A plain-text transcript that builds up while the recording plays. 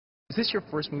Is this your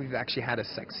first movie you've actually had a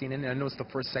sex scene in? I know it's the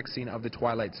first sex scene of the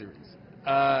Twilight series.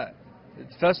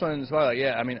 First one as well.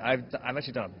 Yeah, I mean, I've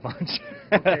actually done a bunch.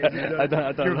 Okay, you're a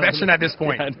veteran at this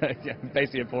point. Yeah,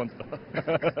 basically a porn star.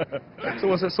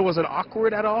 So was it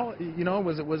awkward at all? You know,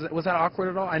 was that awkward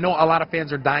at all? I know a lot of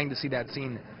fans are dying to see that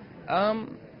scene. I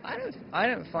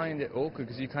don't find it awkward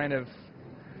because you kind of.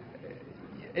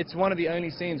 It's one of the only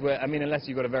scenes where, I mean, unless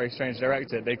you've got a very strange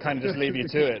director, they kind of just leave you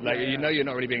to it. Like, you know you're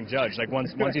not really being judged. Like,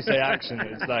 once you say action,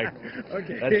 it's like,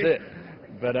 okay. That's it.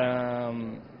 But,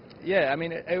 yeah, I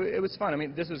mean, it was fun. I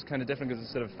mean, this was kind of different because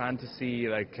it's sort of fantasy,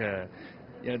 like,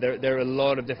 you know, there are a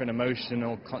lot of different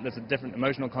there's a different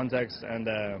emotional context and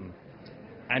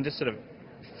just sort of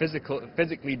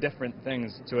physically different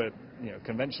things to a, you know,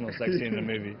 conventional sex scene in a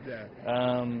movie. Yeah.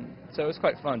 So it was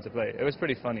quite fun to play. It was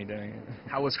pretty funny doing it.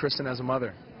 How was Kristen as a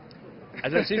mother?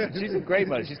 She's a great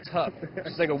mother. She's tough.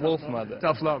 She's like a wolf mother.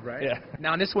 Tough love, right? Yeah.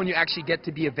 Now in this one you actually get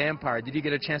to be a vampire. Did you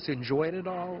get a chance to enjoy it at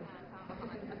all?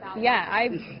 Yeah,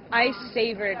 I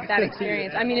savored that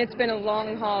experience. I mean, it's been a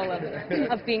long haul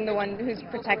of being the one who's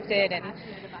protected, and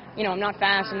you know, I'm not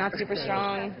fast, I'm not super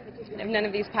strong, I have none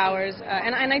of these powers,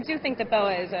 and I do think that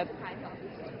Bella is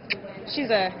she's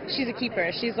a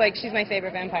keeper. She's my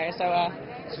favorite vampire. So.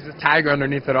 She's a tiger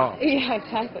underneath it all. Yeah,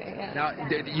 exactly. Yeah. Now,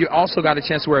 you also got a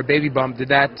chance to wear a baby bump. Did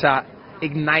that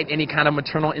ignite any kind of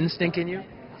maternal instinct in you?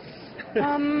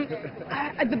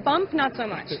 The bump, not so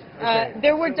much.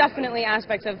 There were definitely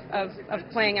aspects of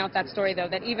playing out that story, though,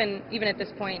 that even at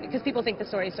this point, because people think the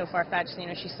story is so far-fetched, you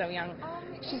know, she's so young.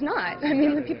 She's not. I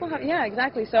mean, the people have, yeah,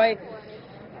 exactly. So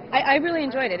I really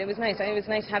enjoyed it. It was nice. It was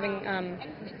nice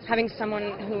having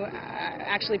someone who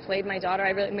actually played my daughter.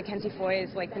 Mackenzie Foy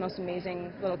is like the most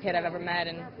amazing little kid I've ever met,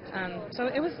 and so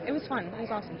it was fun. It was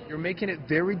awesome. You're making it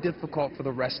very difficult for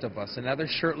the rest of us. Another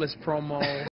shirtless promo.